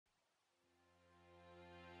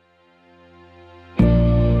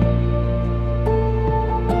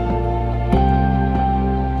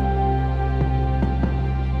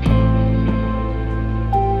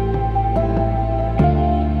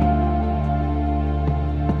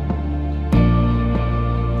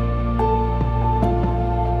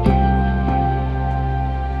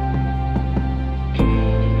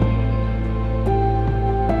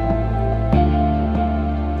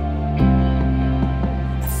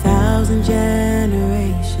1,000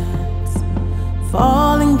 generations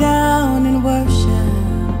falling down in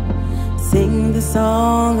worship, sing the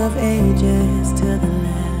song of ages to the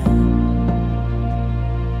Lamb.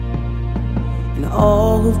 And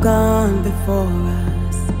all who've gone before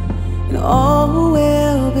us, and all who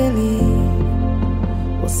will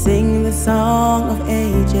believe, will sing the song of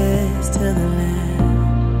ages to the Lamb.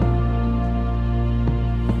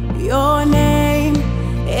 Your name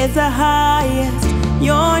is the highest,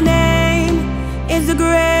 your name is the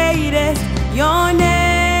greatest, your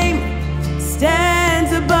name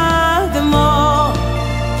stands above them all.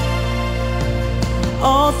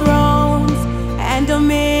 All thrones and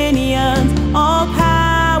dominions, all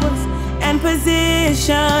powers and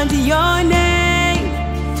positions, your name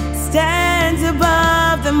stands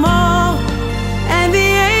above them all. And the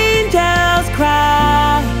angels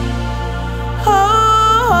cry,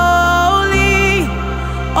 holy,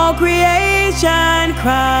 all creation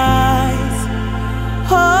cries,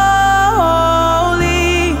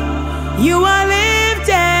 holy, you are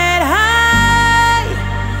lifted high,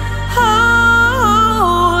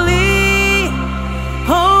 holy,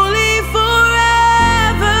 holy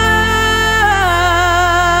forever.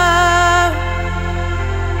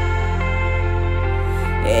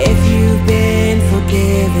 If you've been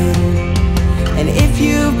forgiven, and if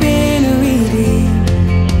you've been redeemed,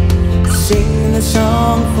 sing the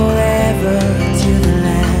song forever to the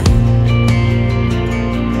Lamb.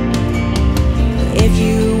 If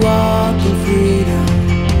you walk in freedom,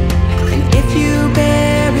 and if you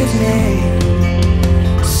bear His name,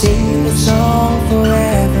 sing the song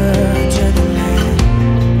forever to the Lamb.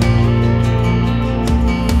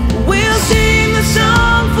 We'll sing the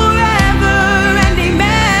song forever and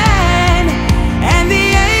amen. And the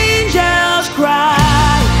angels cry,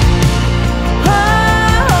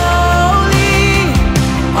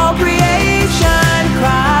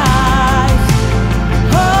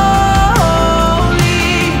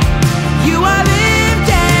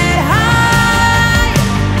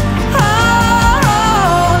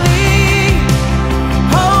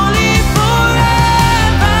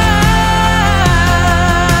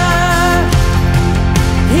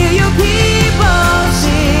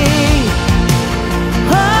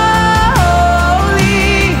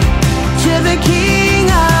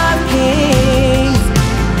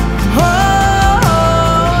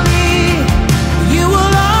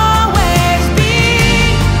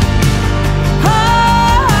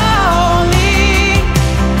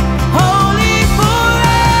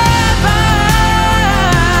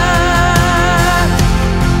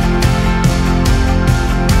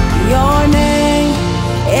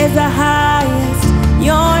 the highest,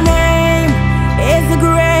 your name is the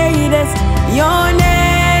greatest, your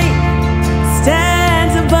name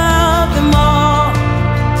stands above them all.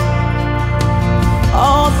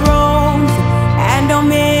 All thrones and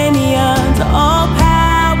dominions, all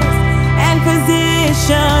powers and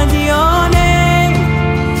positions, your name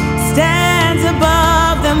stands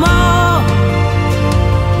above them all.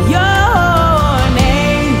 Your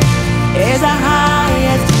name is the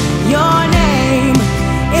highest, your name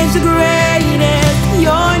is the greatest,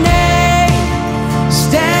 your name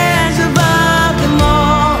stands above them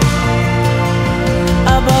all.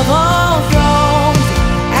 Above all thrones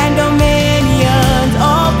and dominions,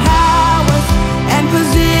 all powers and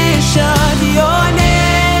positions, your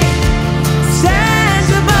name stands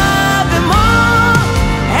above them all.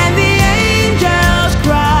 And the angels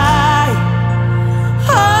cry,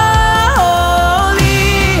 holy,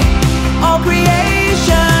 all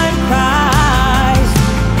creation cries,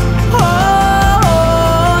 holy.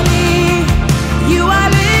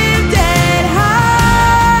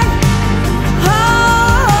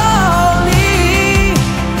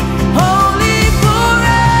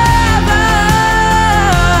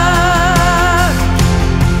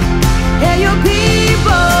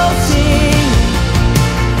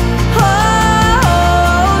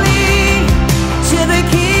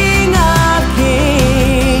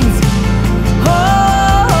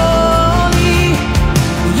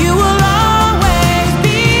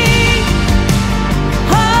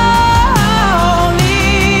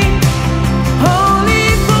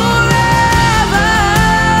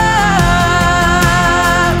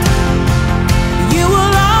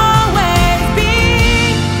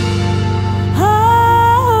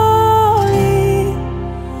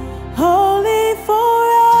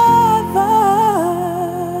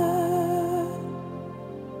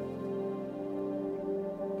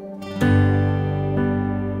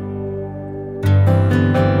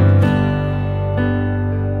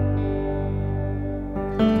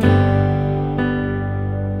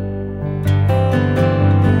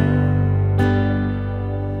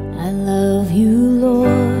 you,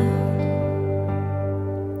 Lord.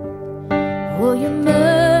 Oh, your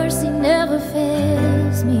mercy never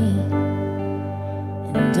fails me,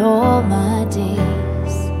 and all my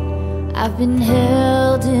days I've been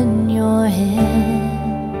held in your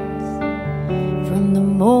hands. From the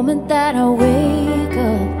moment that I wake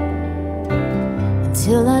up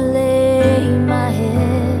until I lay my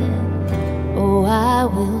head, oh, I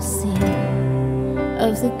will sing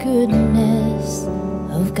of the goodness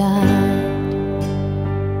of God.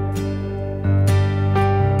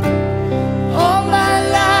 All my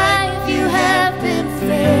life you have been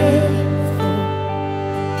faithful.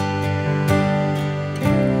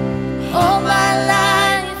 All my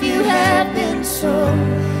life you have been so,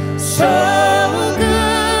 so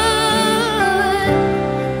good.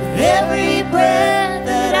 With every breath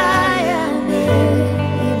that I am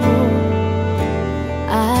able,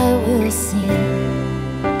 I will sing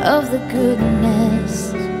of the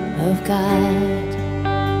goodness of God.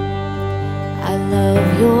 I love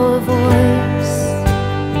your voice.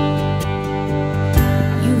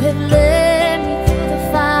 You have led me through the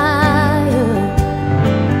fire,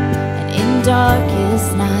 and in darkest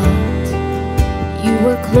night you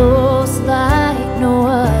were close like no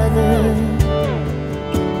other.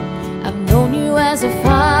 I've known you as a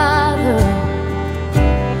father,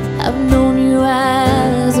 I've known you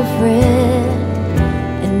as a friend,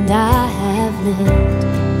 and I have lived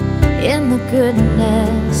in the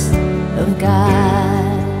goodness of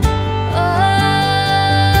God. Oh,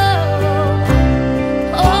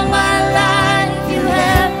 all my life you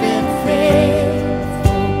have been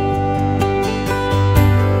faithful.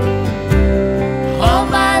 All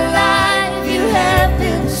my life you have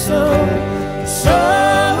been so, so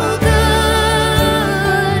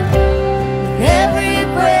good. With every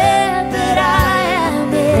breath that I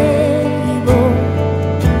am able,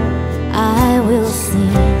 I will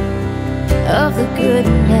sing of the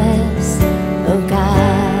goodness of God.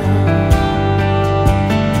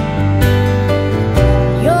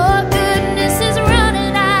 Your goodness is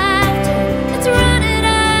running after, it's running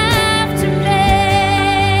after me.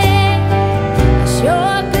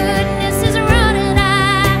 Your goodness is running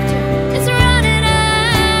after, it's running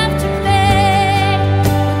after me.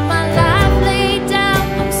 With my life laid down,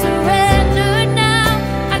 I'm surrendered now.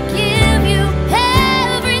 I give you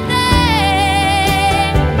everything.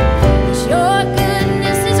 Your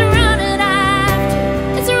goodness is running after,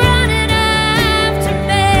 it's running after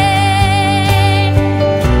me.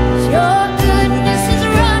 Your goodness is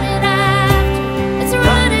running after, it's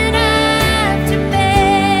running after me.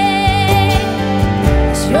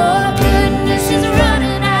 Your goodness is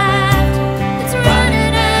running after, it's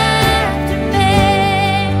running after me.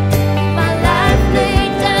 My life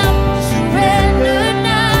laid down, surrendered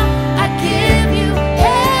now. I give you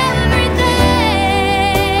everything.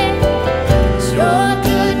 Your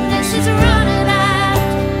goodness is running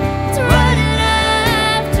after, it's running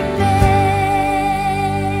after me.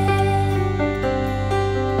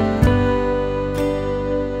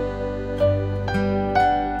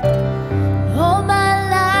 All my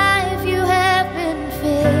life you have been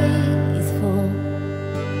faithful.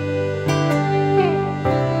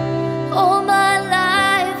 All my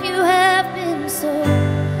life you have been so,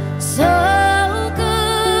 so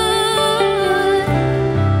good.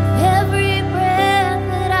 With every breath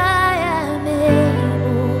that I am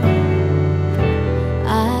able,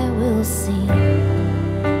 I will sing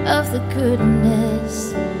of the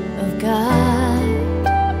goodness of God.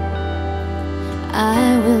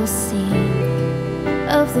 I will sing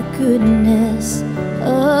of the goodness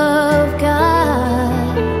of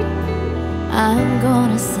God. I'm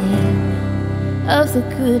gonna sing of the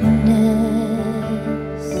goodness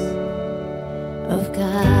of God.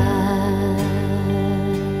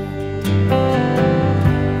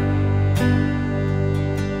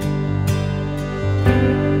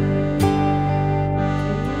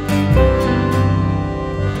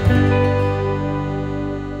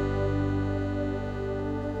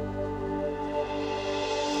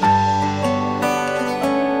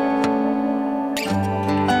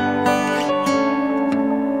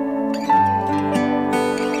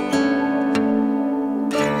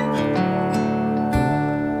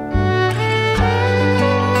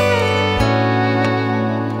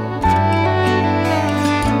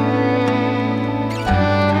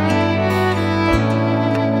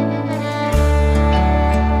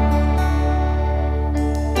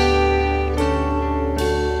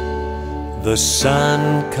 The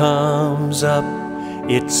sun comes up,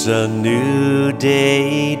 it's a new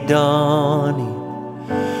day dawning.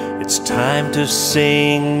 It's time to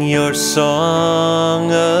sing your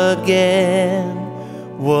song again.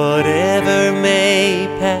 Whatever may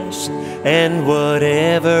pass, and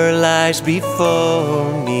whatever lies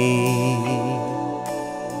before me.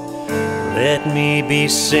 Let me be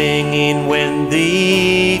singing when the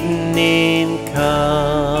evening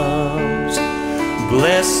comes.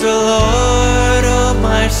 Bless the Lord, oh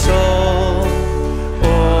my soul,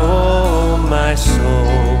 oh my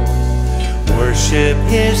soul. Worship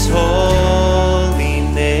His holy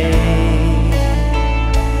name.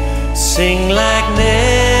 Sing like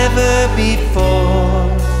never before.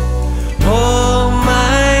 Oh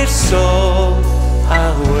my soul,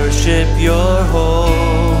 I'll worship your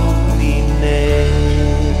holy name.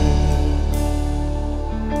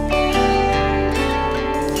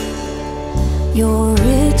 You're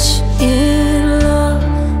rich in love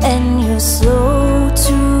and you're slow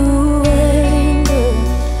to anger.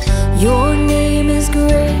 Your name is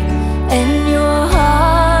great and your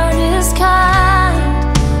heart is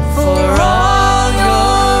kind. For all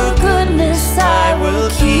your goodness I will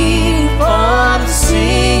keep on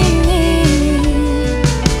singing.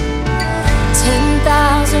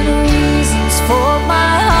 10,000 reasons for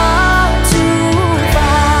my heart to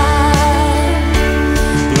find.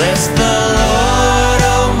 Bless the Lord,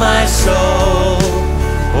 oh my soul,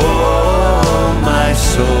 oh my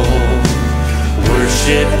soul.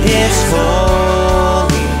 Worship His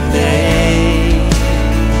holy name.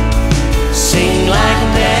 Sing like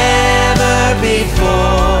never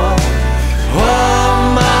before. Oh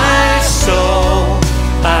my soul,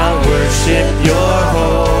 I'll worship your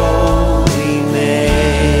holy name.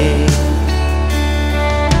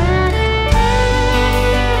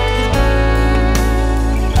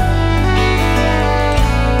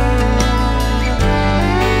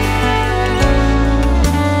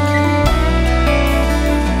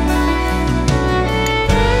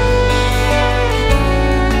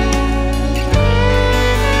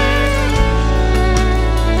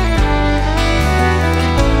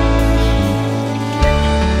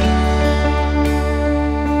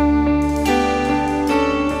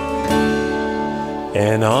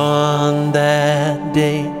 And on that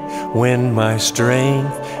day when my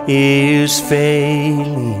strength is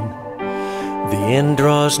failing, the end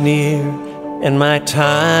draws near and my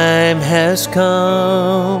time has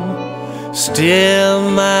come, still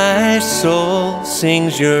my soul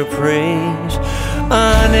sings your praise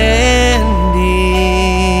unending.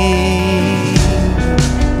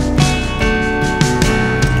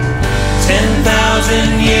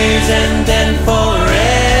 10,000 years and then forever.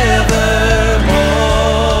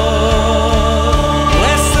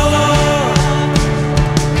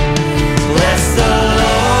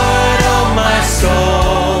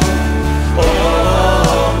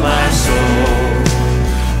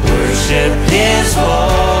 His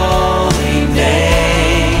holy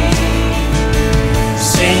name.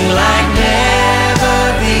 Sing like never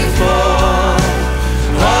before.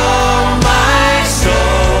 Oh my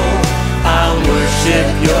soul, I'll worship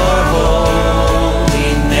your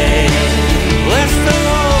holy name. Bless the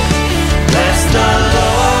Lord, bless the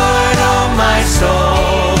Lord, oh my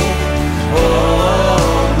soul,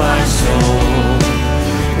 oh my soul.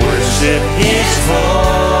 Worship His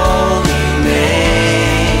holy name.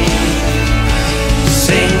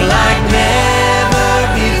 Sing like never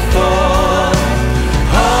before.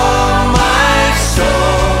 Oh my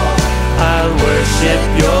soul, I'll worship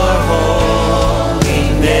your holy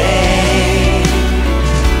name.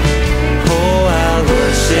 Oh, I'll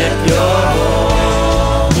worship your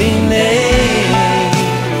holy name.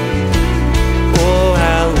 Oh,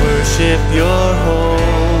 I'll worship your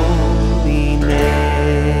holy name.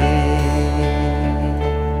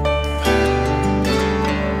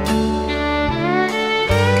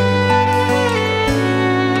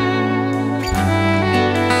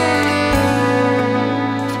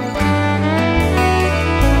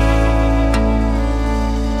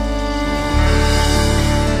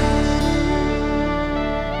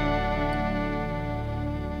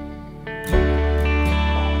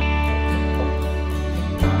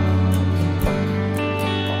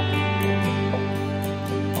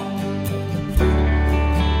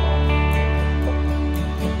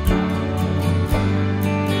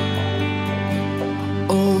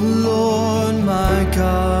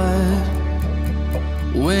 God,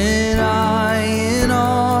 when I in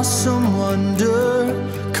awesome wonder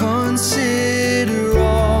consider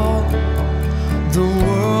all the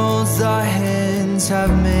worlds thy hands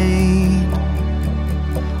have made,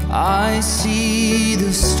 I see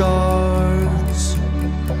the stars,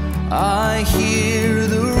 I hear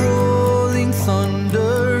the rolling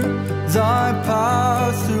thunder, thy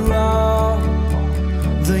power throughout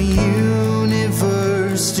the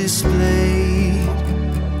universe displayed.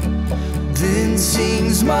 Then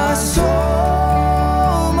sings my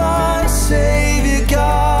soul, my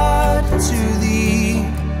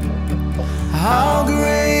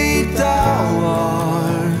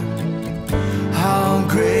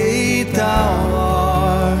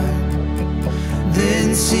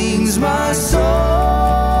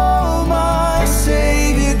soul, my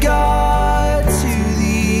Savior God, to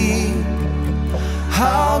thee.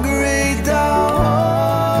 How great thou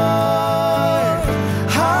art,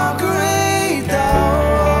 how great thou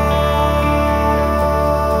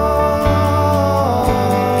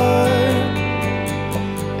art.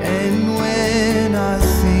 And when I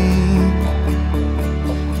think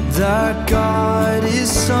that God is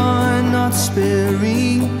Son, not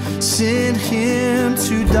sparing, sent him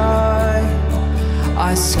to die,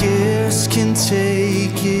 I scarce can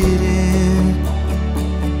take it in,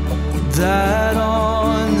 that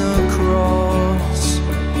on the cross,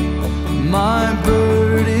 my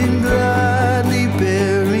burden gladly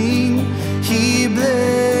bearing, he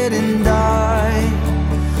bled and died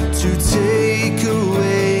to take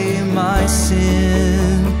away my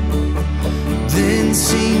sin. Then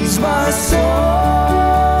sings my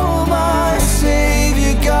soul, my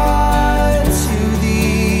Savior God, to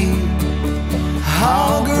thee.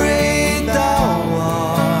 How great thou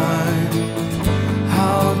art,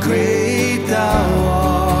 how great thou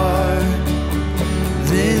art.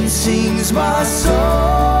 Then sings my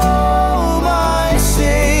soul, my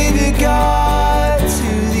Savior God,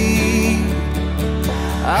 to thee.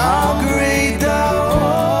 How great thou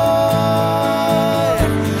art,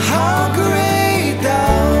 how great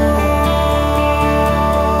thou art.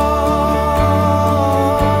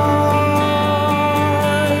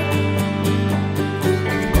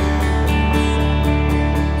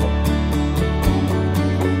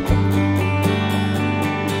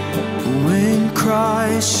 When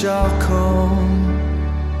Christ shall come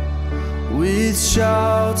with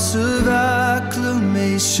shouts of acclamation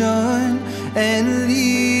and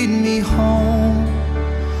lead me home,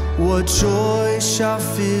 what joy shall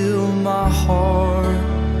fill my heart.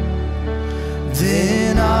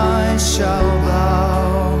 Then I shall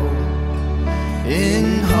bow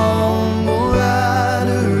in humble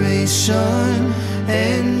adoration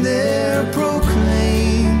and there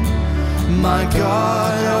proclaim, my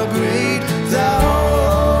God, how great thou art.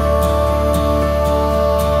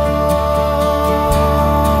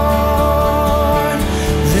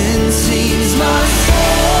 Then sings my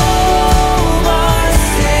soul, my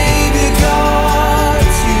Savior God,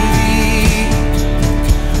 to thee.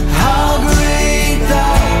 How great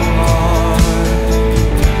thou art,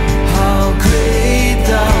 how great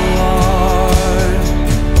thou art.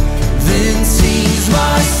 Then sings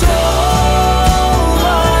my soul,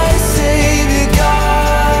 my Savior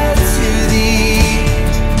God, to thee.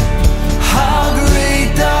 How great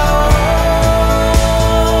thou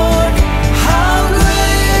art, how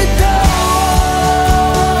great thou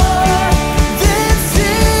art. Then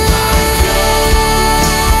sing my Savior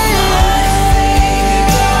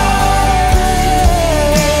God,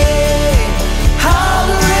 how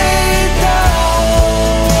great thou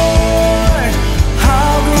art,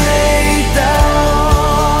 how great thou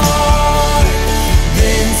art.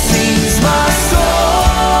 Then sings my soul,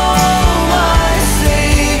 my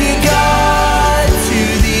Savior God, to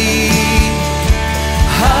thee.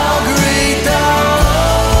 How great thou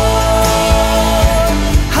art,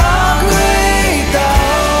 how great thou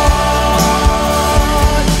art,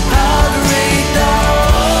 how great thou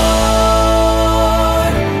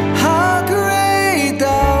art, how great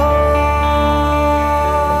thou art.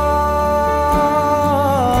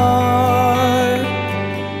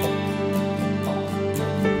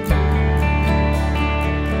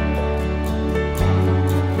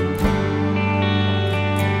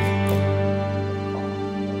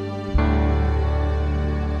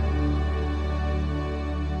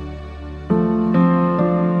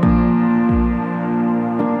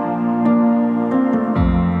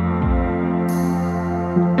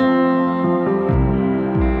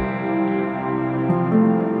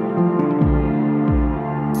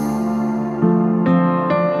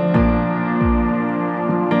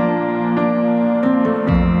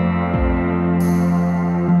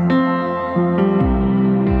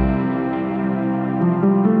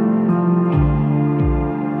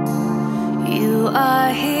 You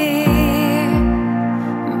are here,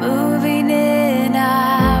 moving in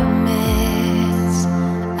our midst.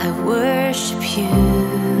 I worship you,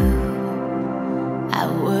 I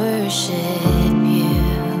worship you.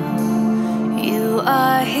 You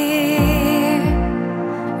are here,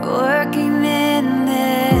 working in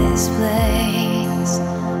this place.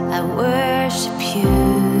 I worship you,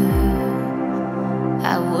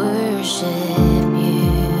 I worship you.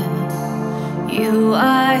 You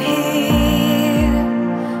are here,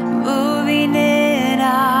 moving in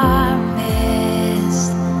our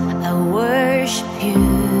midst. I worship you,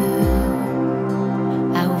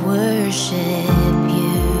 I worship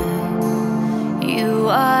you. You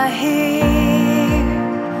are here.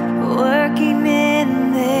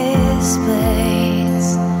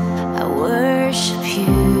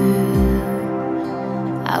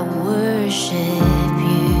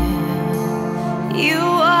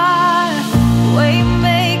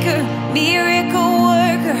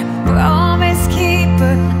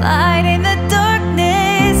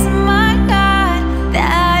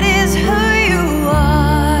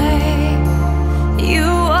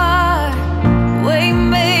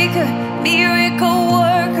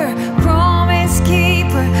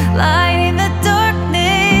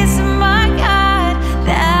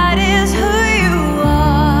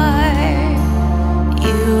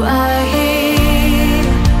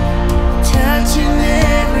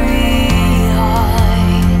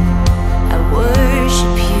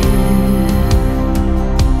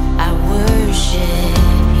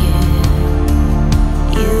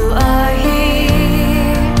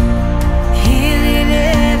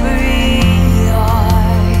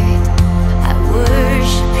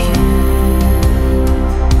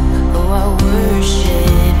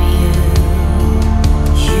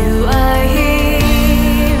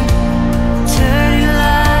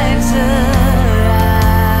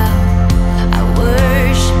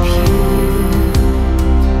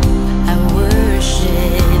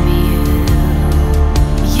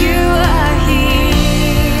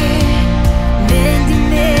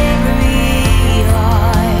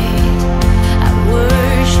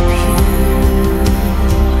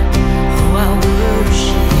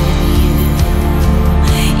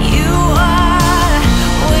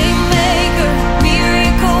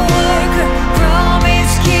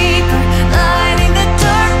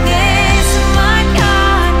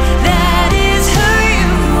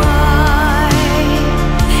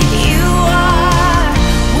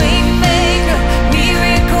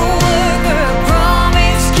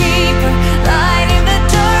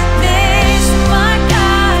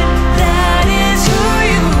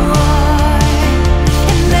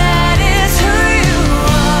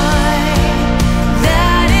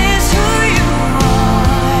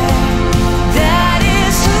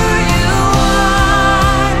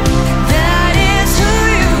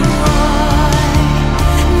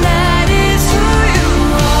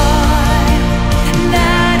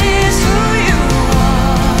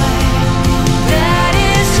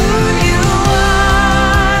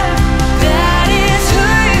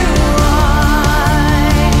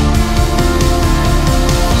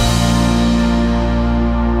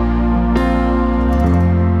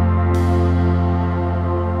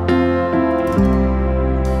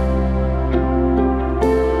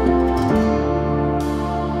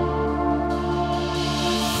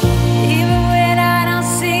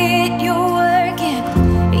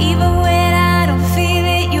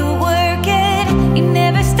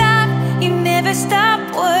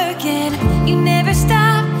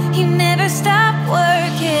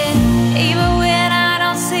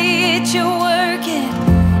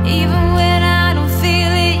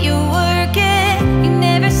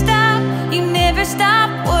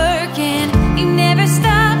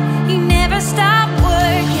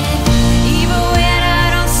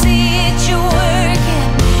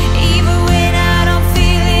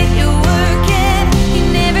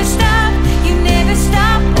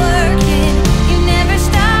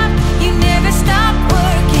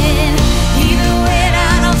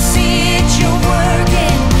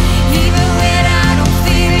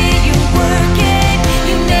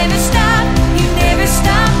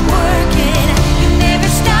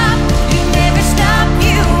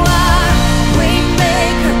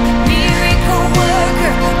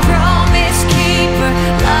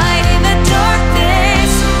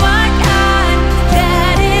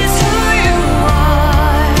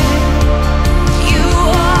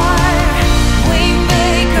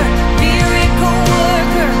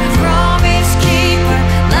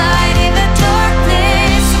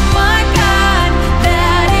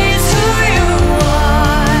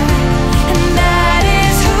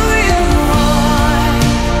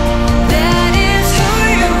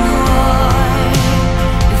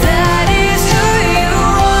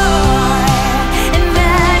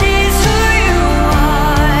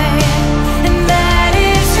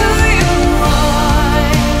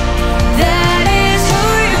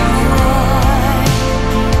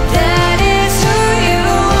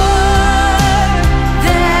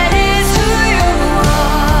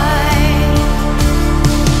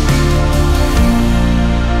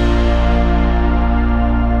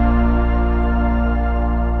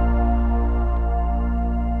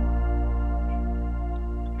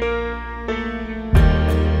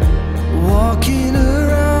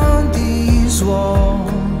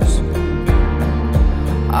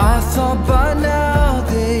 by now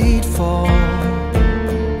they'd fall,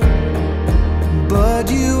 but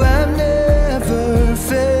you have never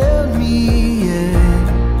failed me yet.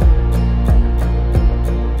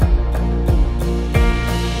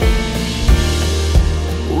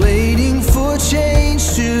 Waiting for change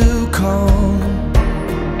to come,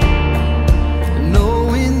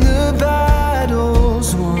 knowing the battle's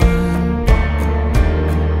won,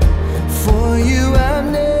 for you have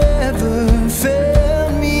never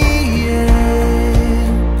failed me yet.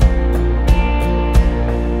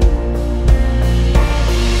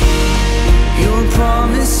 Your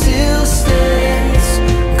promise still stands.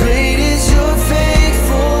 Great is your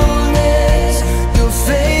faithfulness, your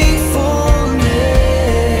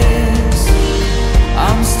faithfulness.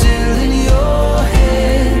 I'm still in your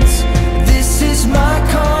hands. This is my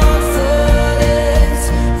confidence.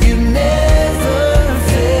 You never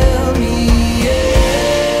failed me yet.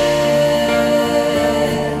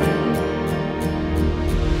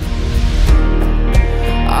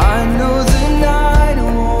 I know the night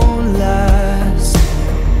won't last.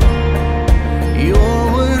 Your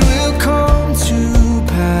word will come to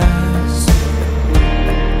pass,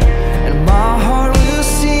 and my heart will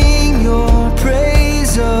sing your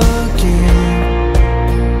praise again.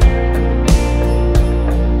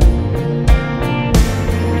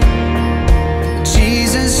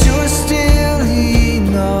 Jesus, you're still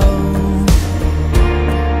enough.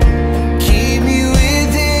 Keep me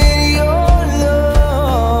within your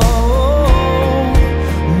love.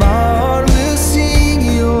 My heart will sing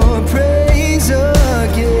your praise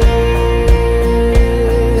again.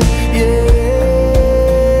 Yeah.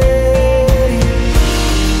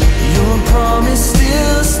 Your promise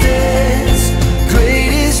still stands.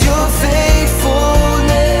 Great is your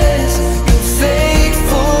faithfulness, your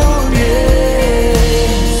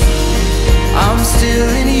faithfulness. I'm still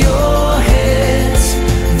in your hands.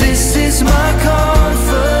 This is my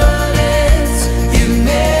confidence. You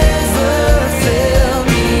never failed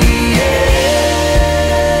me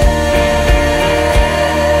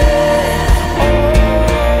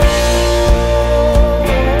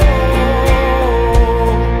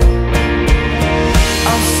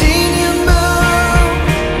I've seen you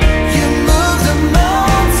move the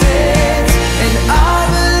mountains, and I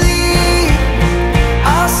believe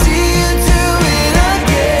I'll see you do it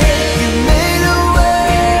again. You made a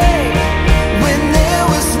way when there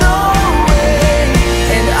was no way,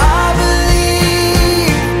 and I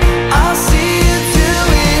believe I'll see you do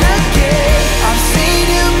it again. I've seen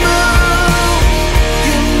you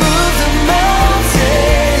move the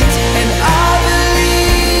mountains, and I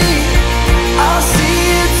believe I'll see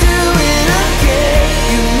you do it again.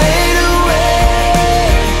 You made a way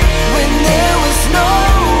when there was no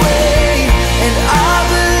way, and I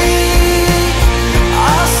believe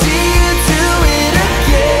I'll see you do it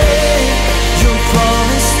again. Your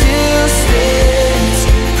promise still stands.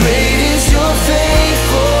 Great is your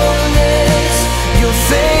faithfulness, your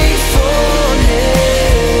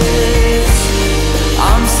faithfulness.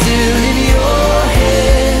 I'm still in your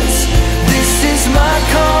hands. This is my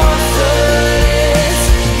confidence.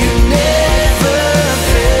 You never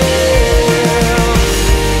fail.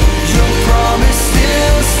 Your promise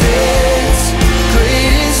still stands.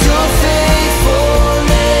 Great is your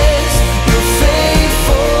faithfulness, your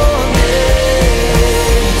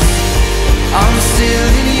faithfulness. I'm still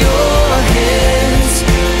in your hands.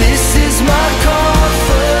 This is my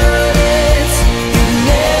confidence. You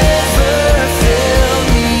never failed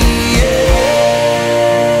me yet.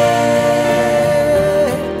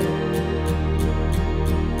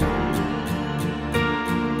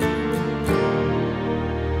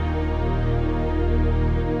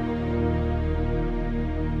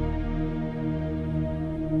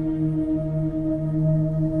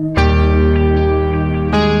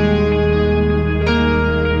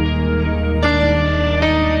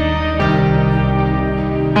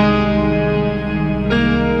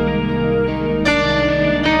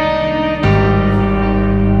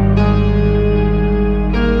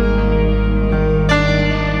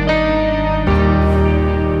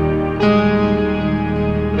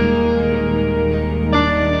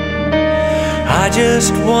 I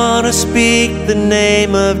just want to speak the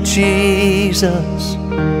name of Jesus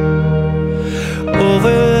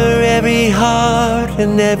over every heart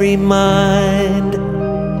and every mind.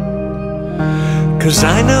 'Cause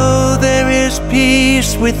I know there is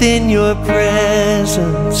peace within your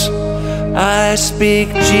presence. I speak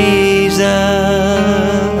Jesus.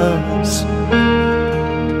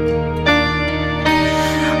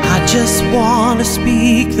 I just want to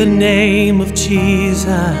speak the name of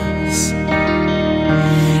Jesus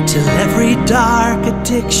till every dark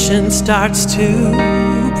addiction starts to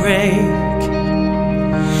break.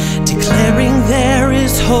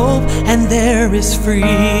 hope and there is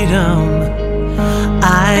freedom.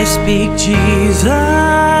 I speak Jesus.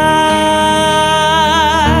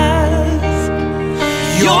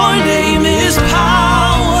 Your name is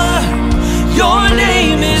power. Your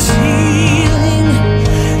name is healing.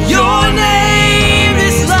 Your name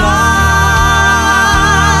is life.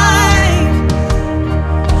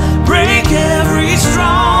 Break every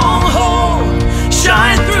stronghold.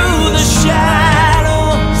 Shine through the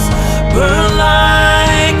shadows. Burn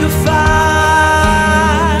like a fire.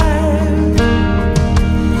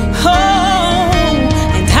 Oh,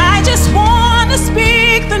 and I just want to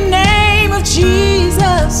speak the name of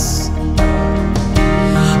Jesus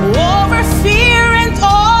over fear and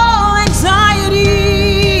all anxiety.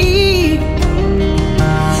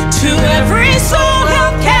 To every soul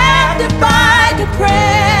held captive by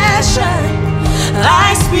depression,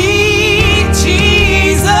 I speak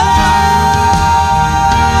Jesus.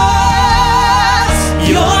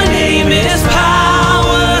 Your name is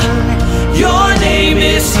power. Your name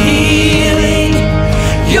is healing.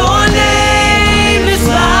 Your name is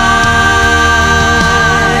life.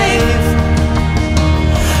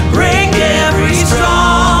 Break every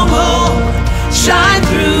stronghold. Shine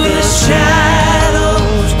through the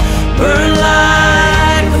shadows. Burn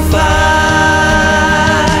like a fire.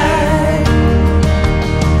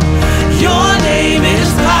 Your name is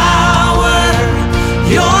power.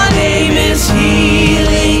 Your name is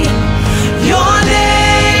healing. Your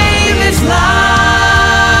name is life.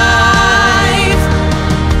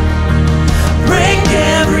 Break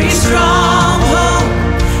every stronghold.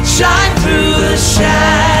 Shine through the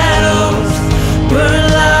shadows. Burn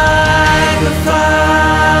like a fire.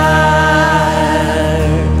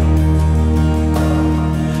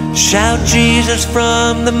 Shout Jesus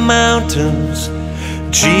from the mountains,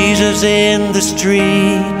 Jesus in the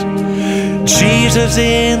street, Jesus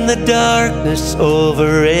in the darkness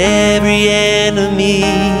over every enemy.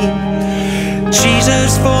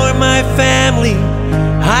 Jesus for my family,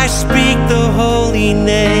 I speak the holy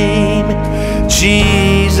name,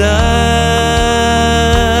 Jesus.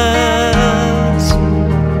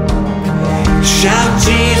 Shout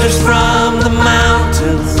Jesus from the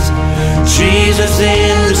mountains, Jesus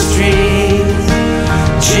in the streets,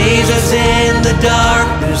 Jesus in the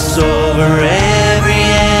darkness over every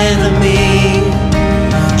enemy.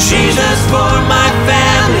 Jesus for my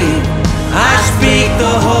family, I speak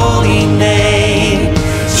the holy name,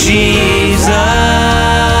 Jesus.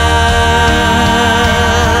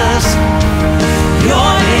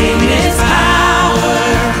 Your name is power.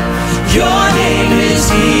 Your name is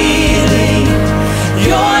healing.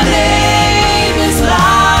 Your name is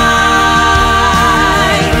life.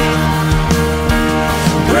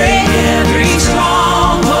 Break every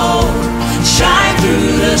stronghold. Shine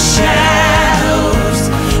through the shadows.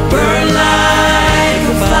 Burn like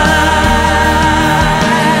a fire.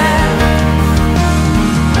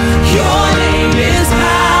 Your name is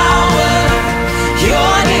power.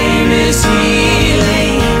 Your name is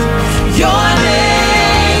healing. Your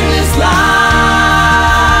name is life.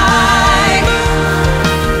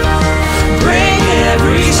 Break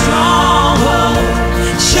every stronghold.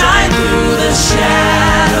 Shine through the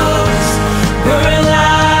shadows. Burn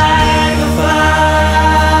like a fire.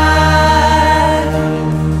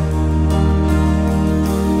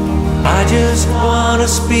 I just want to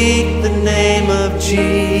speak the name of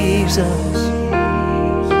Jesus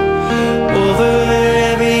over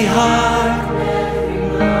every heart.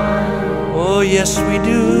 Oh, yes, we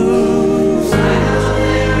do.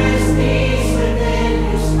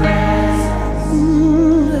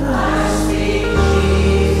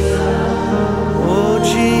 Oh,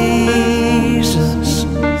 Jesus.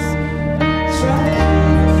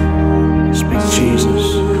 Speak Jesus.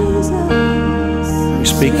 We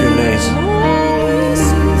speak your name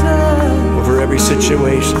over every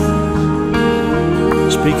situation.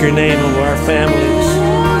 Speak your name over our families,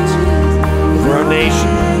 over our nation.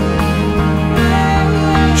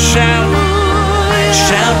 Shout,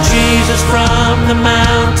 shout Jesus from the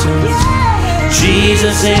mountains,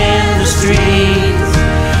 Jesus in the streets,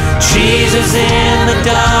 Jesus in the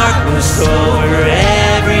darkness over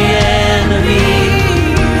every enemy.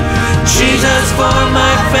 Jesus for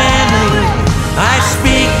my family, I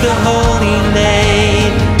speak the holy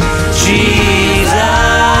name, Jesus.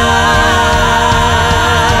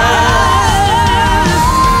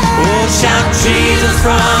 Oh, shout Jesus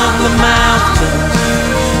from the mountains,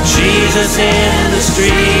 Jesus in the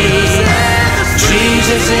streets,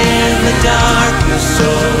 Jesus in the darkness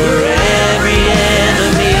over every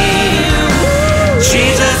enemy.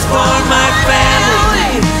 Jesus for my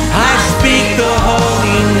family, I speak the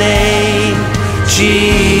holy name,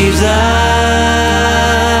 Jesus.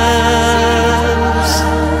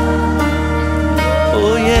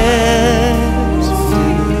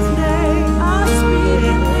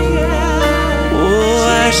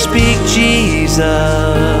 Jesus.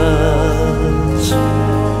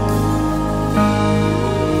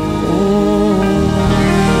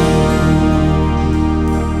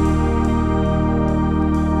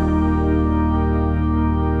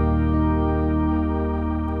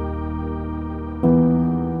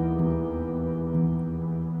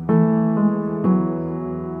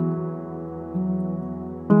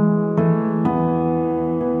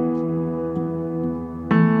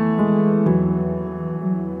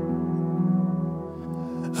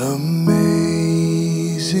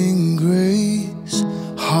 Amazing grace,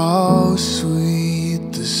 how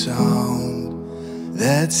sweet the sound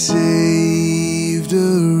that saved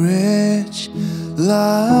a wretch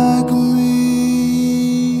like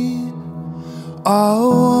me. I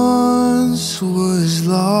once was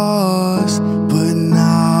lost, but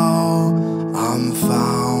now I'm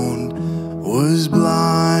found, was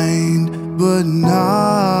blind, but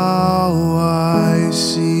now I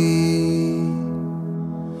see.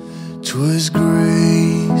 'Twas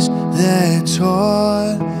grace that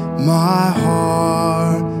taught my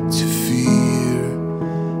heart to fear,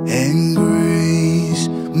 and grace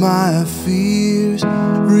my fears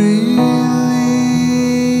relieved.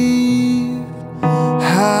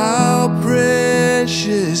 How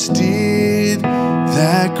precious did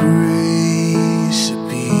that grace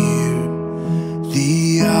appear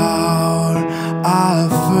the hour I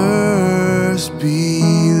first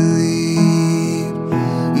believed.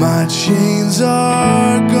 My chains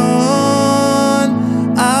are gone,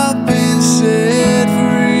 I've been set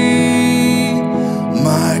free.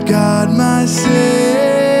 My God, my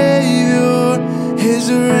Savior, His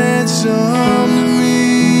ransomed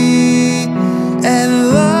me. And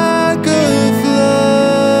like a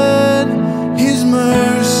flood, His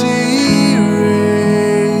mercy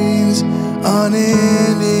reigns,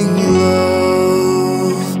 unending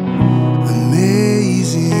love,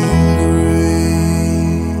 amazing grace.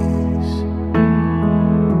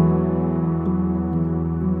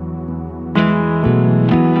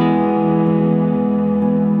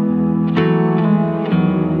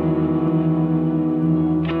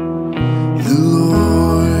 The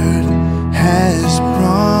Lord has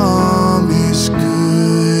promised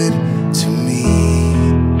good to me.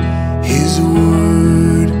 His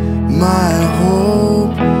word, my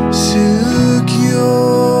hope secures.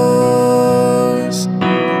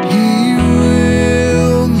 He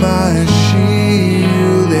will my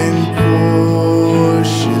shield and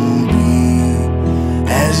portion be,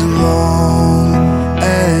 as long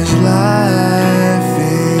as life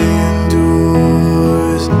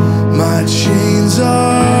endures. My chains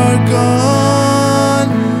are gone,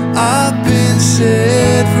 I've been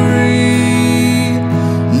set free.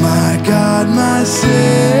 My God, my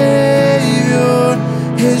Savior,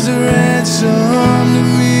 His ransomed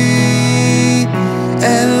me.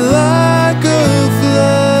 And like a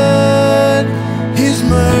flood, His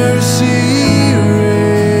mercy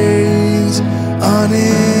reigns,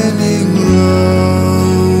 unending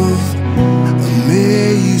love,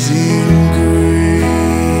 amazing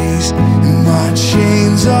grace. My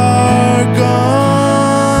chains are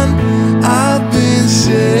gone, I've been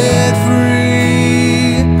set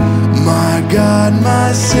free. My God,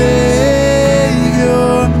 my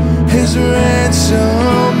Savior, His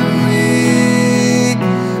ransomed me.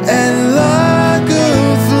 And like a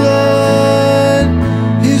flood,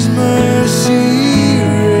 His mercy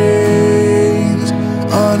reigns,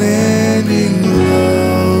 unending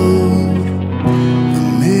love,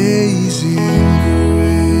 amazing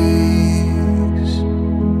grace.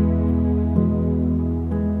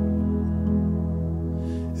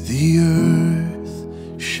 The earth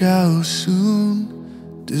shall soon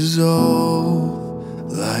dissolve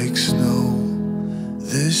like snow.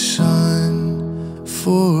 The sun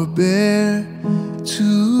forbear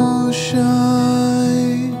to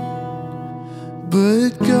shine, but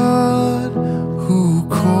God who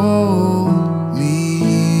called me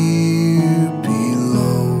here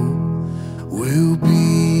below will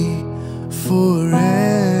be forever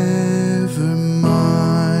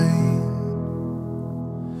mine,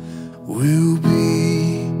 will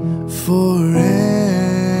be forever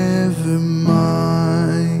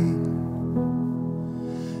mine.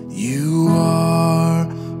 You are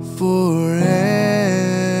forever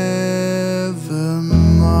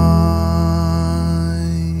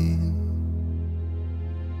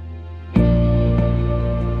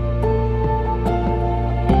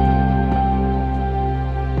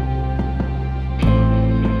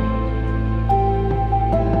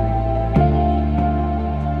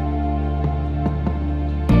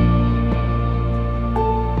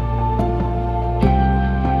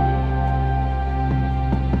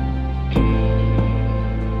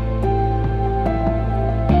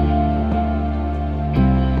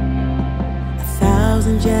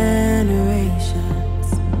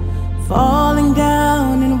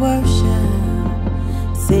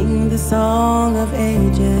song of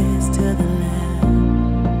ages to the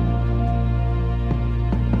Lamb.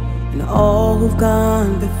 And all who've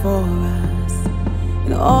gone before us,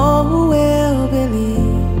 and all who will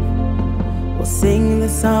believe, will sing the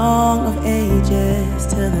song of ages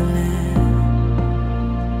to the Lamb.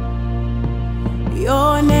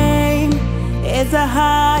 Your name is the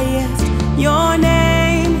highest, your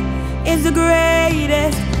name is the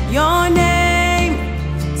greatest, your name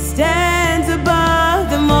stands above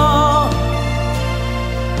them all.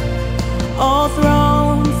 All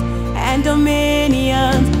thrones and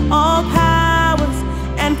dominions, all powers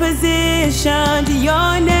and positions,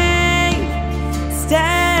 your name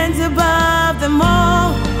stands above them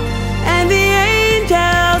all. And the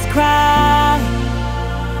angels cry,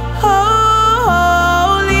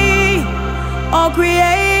 holy, all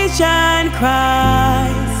creation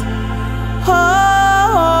cries,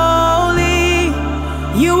 holy,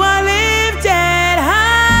 you are lifted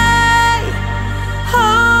high,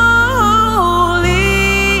 holy,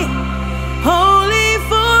 holy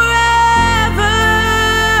forever.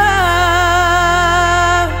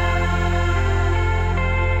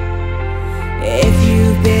 If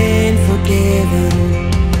you've been forgiven,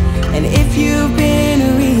 and if you've been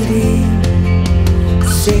redeemed,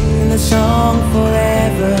 sing the song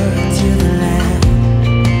forever to the Lamb.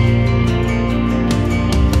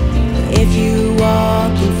 If you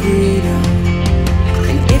walk in freedom,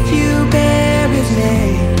 and if you bear His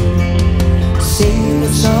name, sing the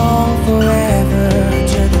song forever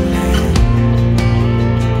to the Lamb.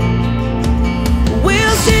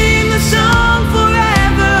 We'll sing the song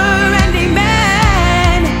forever and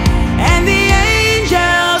amen. And the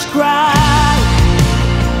angels cry,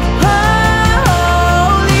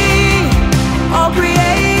 holy, all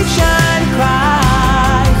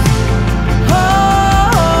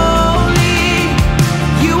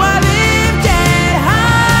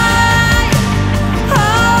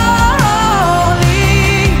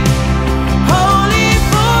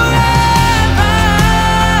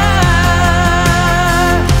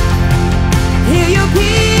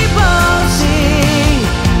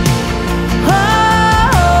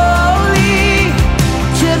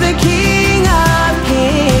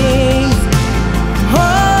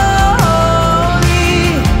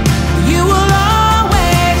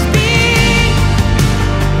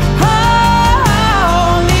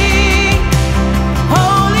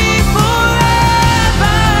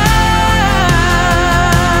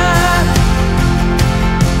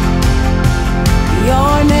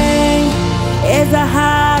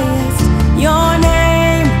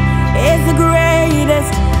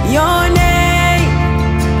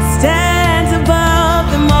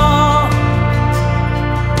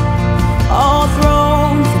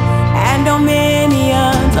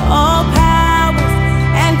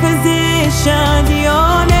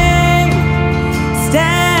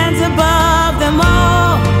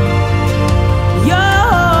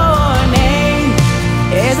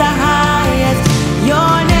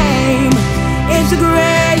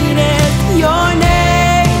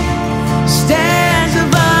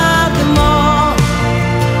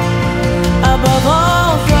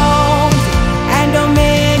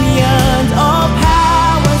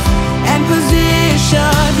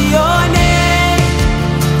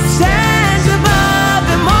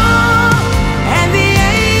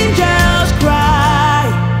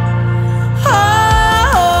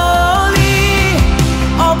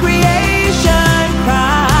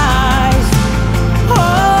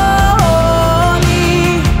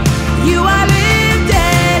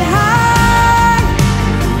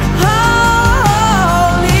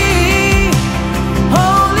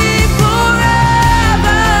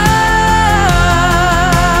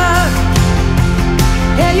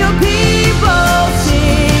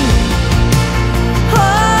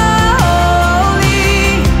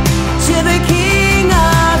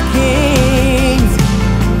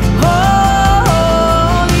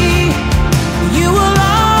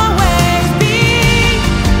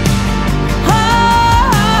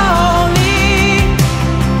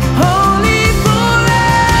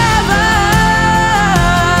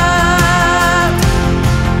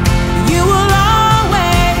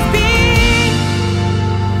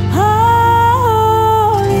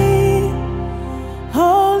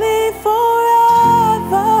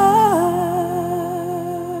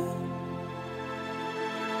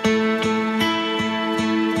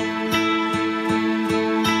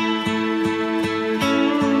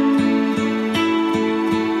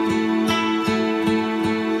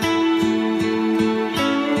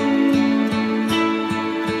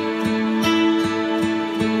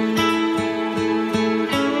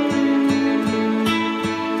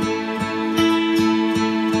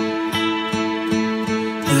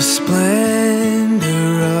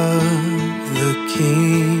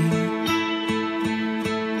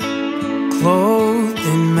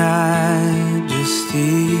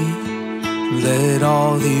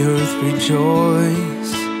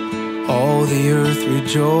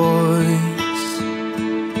rejoice.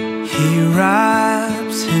 He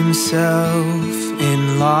wraps himself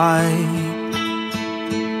in light,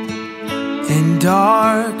 and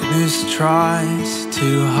darkness tries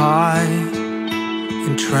to hide,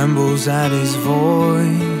 and trembles at his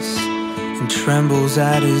voice, and trembles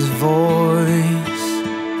at his voice.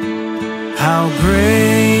 How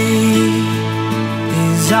great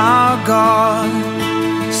is our God?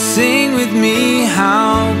 Sing with me,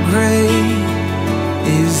 how great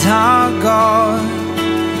is our God,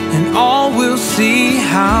 and all will see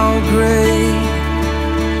how great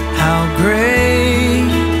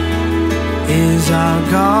is our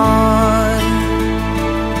God.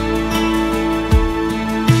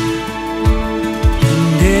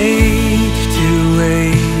 And age to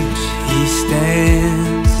age he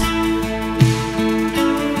stands,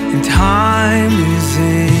 and time is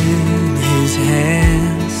in his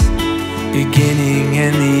hands, beginning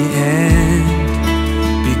and the end,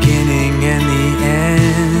 beginning and the end.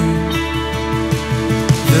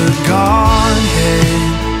 The Godhead,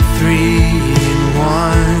 3 in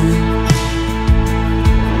 1,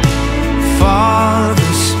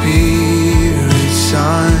 Father, Spirit,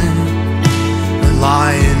 Son, the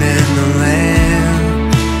Lion and the Lamb,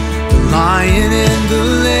 the Lion and the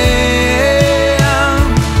Lamb.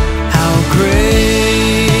 How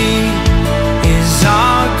great is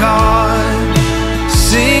our God?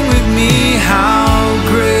 Sing with me, how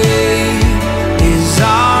great is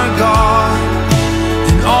our God,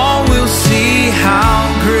 and all will see how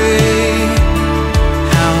great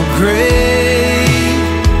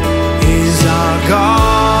is our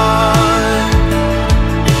God.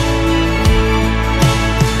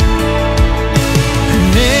 The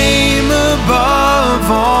name above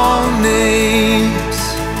all names,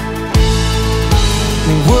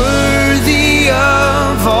 worthy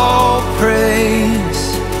of all praise.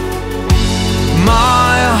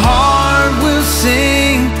 My heart will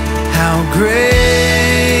sing, how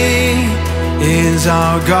great is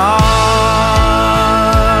our God.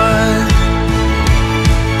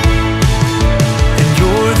 And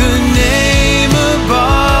you're the name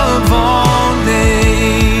above all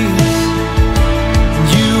names, and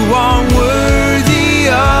you are worthy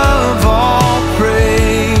of all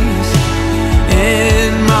praise.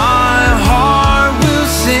 And my heart will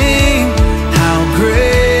sing, how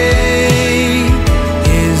great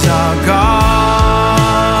is our God.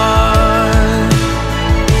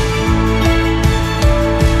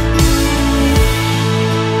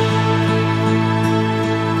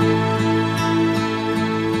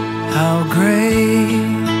 How great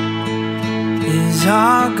is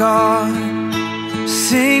our God?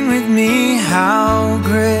 Sing with me, how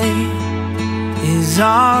great is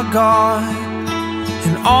our God,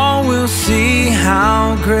 and all will see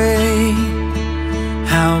how great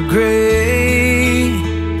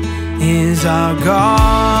is our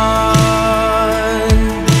God.